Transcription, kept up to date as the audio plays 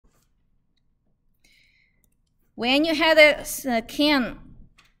When you had a can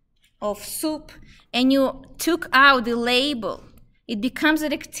of soup and you took out the label, it becomes a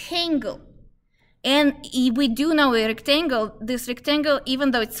rectangle. And we do know a rectangle, this rectangle, even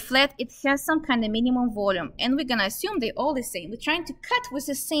though it's flat, it has some kind of minimum volume. And we're gonna assume they're all the same. We're trying to cut with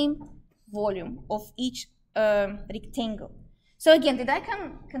the same volume of each rectangle. So again, did I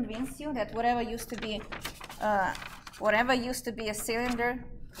convince you that whatever used to be a cylinder,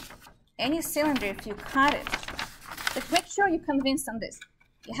 any cylinder, if you cut it, but make sure you're convinced on this.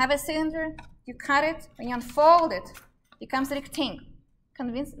 You have a cylinder, you cut it, when you unfold it, it becomes a rectangle.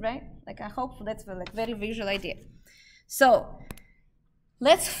 Convinced, right? Like, I hope that's a very visual idea. So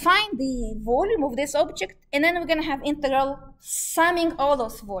let's find the volume of this object, and then we're going to have integral summing all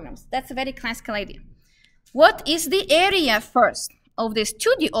those volumes. That's a very classical idea. What is the area first of this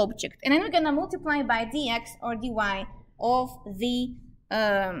 2D object? And then we're going to multiply by dx or dy of the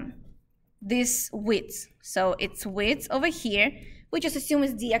this width. So it's width over here. We just assume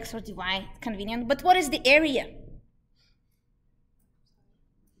it's dx or dy, convenient. But what is the area?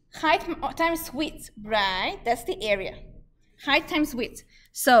 Height times width, right? That's the area. Height times width.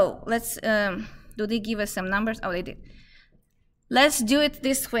 So let's, do they give us some numbers? Oh, they did. Let's do it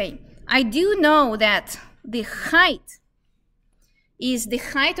this way. I do know that the height is the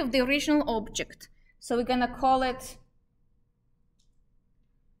height of the original object. So we're gonna call it,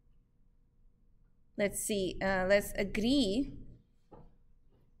 let's see, let's agree,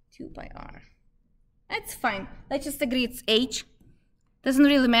 2 pi r. That's fine. Let's just agree it's h. Doesn't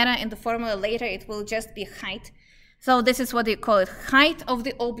really matter in the formula later, it will just be height. So this is what they call it, height of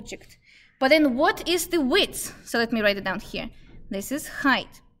the object. But then what is the width? So let me write it down here. This is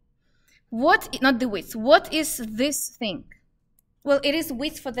height. What, not the width, what is this thing? Well, it is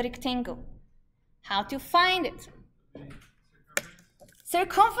width for the rectangle. How to find it?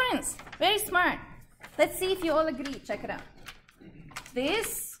 Circumference, very smart. Let's see if you all agree, check it out.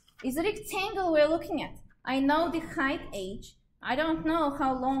 This is a rectangle we're looking at. I know the height h. I don't know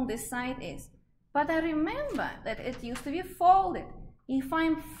how long this side is, but I remember that it used to be folded. If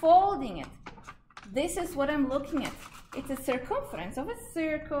I'm folding it, this is what I'm looking at. It's a circumference of a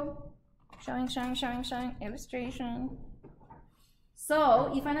circle. Showing, illustration.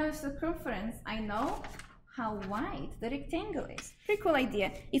 So if I know the circumference, I know how wide the rectangle is. Pretty cool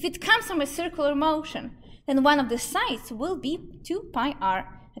idea. If it comes from a circular motion, then one of the sides will be 2 pi r.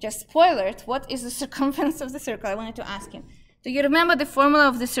 I just spoiled what is the circumference of the circle. I wanted to ask him. Do you remember the formula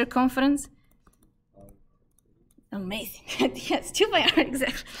of the circumference? Amazing. Yes, 2 pi r,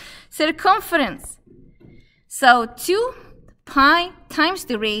 exactly. Circumference. So 2 pi times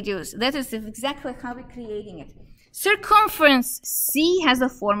the radius. That is exactly how we're creating it. Circumference C has a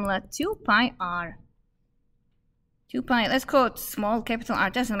formula 2 pi r. 2 pi, let's call it small capital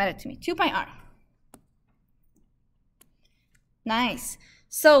R, doesn't matter to me. 2 pi r. Nice.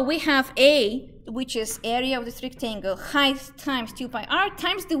 So we have A, which is area of this rectangle, height times 2 pi r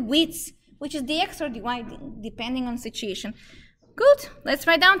times the width, which is dx or dy, depending on situation. Good. Let's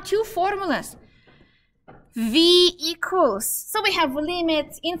write down two formulas. V equals, so we have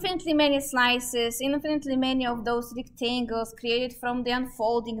limits, infinitely many slices, infinitely many of those rectangles created from the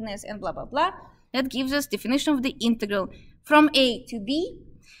unfoldingness and blah, blah, blah. That gives us definition of the integral. From A to B,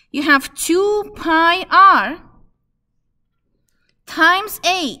 you have 2 pi r times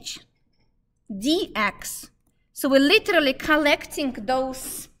h dx. So we're literally collecting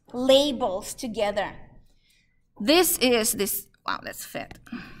those labels together. This is this, wow, that's fat.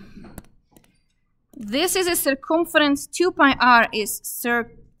 This is a circumference, 2 pi r is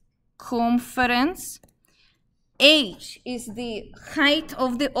circumference. H is the height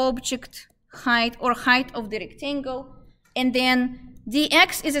of the object, height or height of the rectangle. And then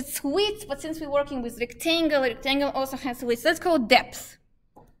dx is its width, but since we're working with rectangle, rectangle also has width. Let's call it depth.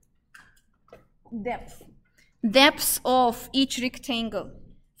 Depth. Depth of each rectangle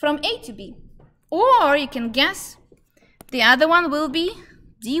from A to B. Or you can guess, the other one will be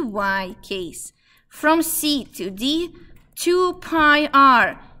dy case. From C to D, 2 pi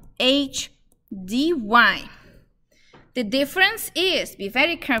r h dy. The difference is, be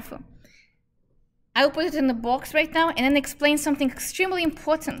very careful. I'll put it in the box right now and then explain something extremely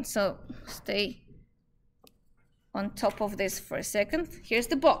important. So stay on top of this for a second. Here's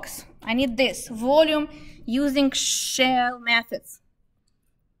the box. I need this volume using shell methods.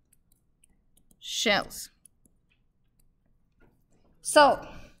 Shells. So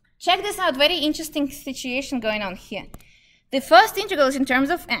check this out, very interesting situation going on here. The first integral is in terms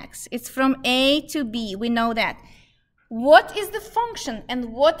of x. It's from A to B, we know that. What is the function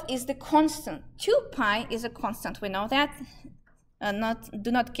and what is the constant? 2 pi is a constant, we know that.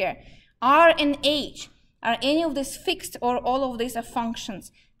 Do not care. R and H. Are any of these fixed or all of these are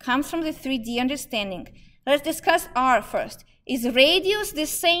functions? Comes from the 3D understanding. Let's discuss R first. Is radius the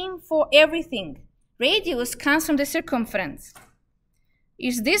same for everything? Radius comes from the circumference.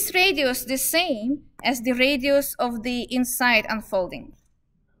 Is this radius the same as the radius of the inside unfolding?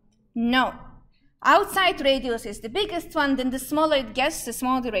 No. Outside radius is the biggest one, then the smaller it gets, the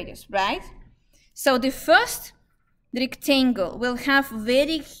smaller the radius, right? So the first rectangle will have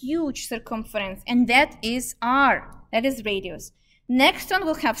very huge circumference, and that is R, that is radius. Next one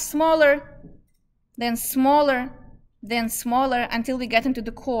will have smaller, then smaller, then smaller, until we get into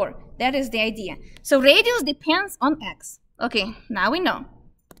the core. That is the idea. So radius depends on x. Okay, now we know.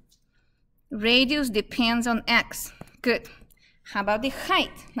 Radius depends on x. Good. How about the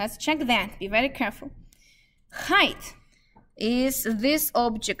height? Let's check that. Be very careful. Height is this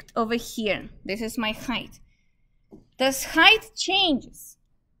object over here. This is my height. Does height changes?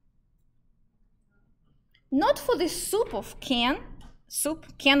 Not for the soup of can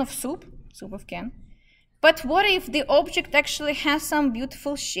of soup of can. But what if the object actually has some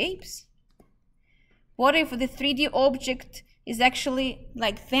beautiful shapes? What if the 3D object is actually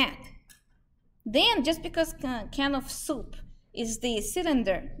like that? Then just because can of soup is the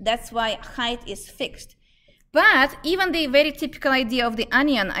cylinder, that's why height is fixed. But even the very typical idea of the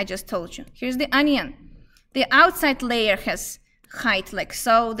onion I just told you. Here's the onion. The outside layer has height like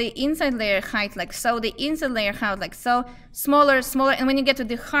so, the inside layer height like so, the inside layer height like so, smaller, smaller, and when you get to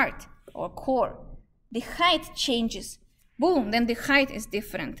the heart or core, the height changes. Boom, then the height is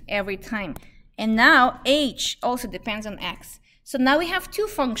different every time. And now h also depends on x. So now we have two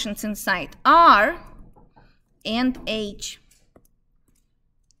functions inside, r and h.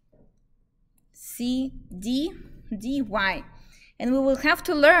 C, d, dy. And we will have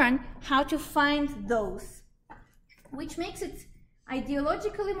to learn how to find those, which makes it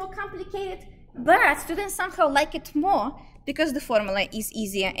ideologically more complicated, but students somehow like it more because the formula is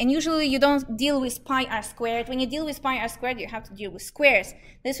easier. And usually you don't deal with pi r squared. When you deal with pi r squared, you have to deal with squares.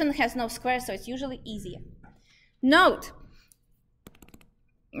 This one has no squares, so it's usually easier. Note.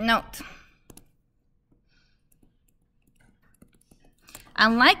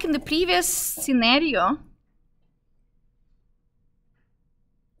 Unlike in the previous scenario,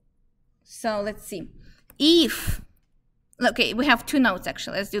 so let's see. If, okay, we have two notes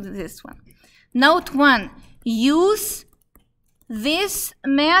actually. Let's do this one. Note 1, use this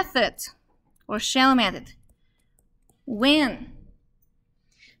method or shell method when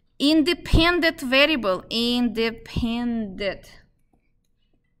independent variable,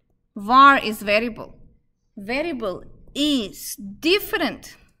 var is variable is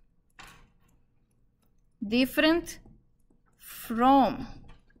different from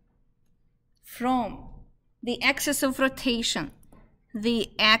the axis of rotation. The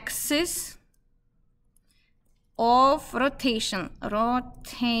axis of rotation.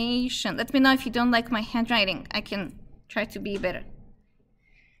 Let me know if you don't like my handwriting. I can try to be better.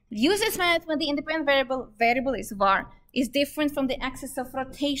 Use this method when the independent variable is var, is different from the axis of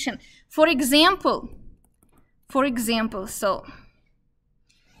rotation. For example, so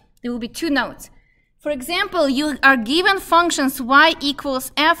there will be two notes. For example, you are given functions y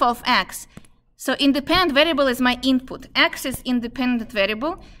equals f of x. So independent variable is my input. X is independent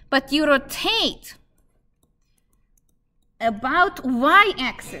variable, but you rotate about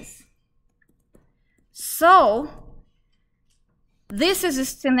y-axis. So this is a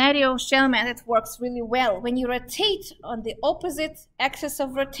scenario shell method works really well when you rotate on the opposite axis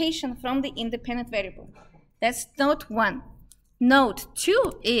of rotation from the independent variable. That's note 1. Note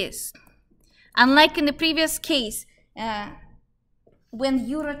 2 is, unlike in the previous case, when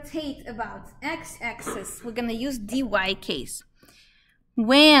you rotate about x-axis, we're going to use dy case.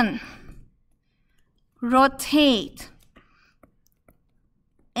 When rotate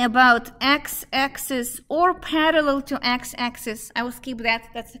about x-axis or parallel to x-axis, I will skip that,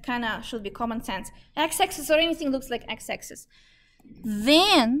 that's kind of should be common sense. X-axis or anything looks like x-axis.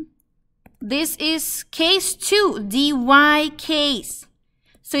 Then this is case 2, dy case.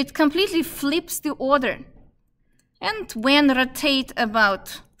 So it completely flips the order. And when rotate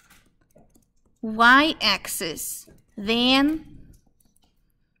about y-axis, then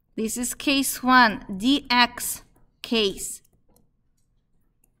this is case 1, dx case.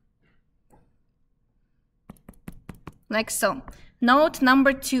 Like so. Note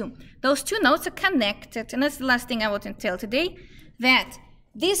number 2. Those two notes are connected, and that's the last thing I want to tell today, that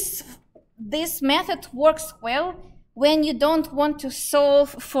this method works well when you don't want to solve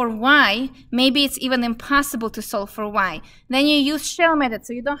for y. Maybe it's even impossible to solve for y. Then you use shell method,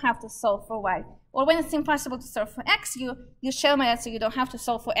 so you don't have to solve for y. Or when it's impossible to solve for x, you use shell method, so you don't have to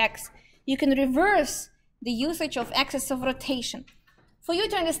solve for x. You can reverse the usage of axis of rotation. For you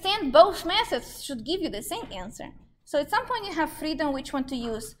to understand, both methods should give you the same answer. So at some point you have freedom which one to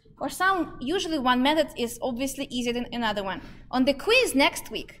use, or usually one method is obviously easier than another one. On the quiz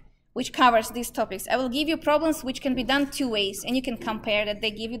next week, which covers these topics, I will give you problems which can be done 2 ways, and you can compare that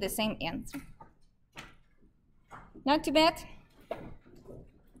they give you the same answer. Not too bad.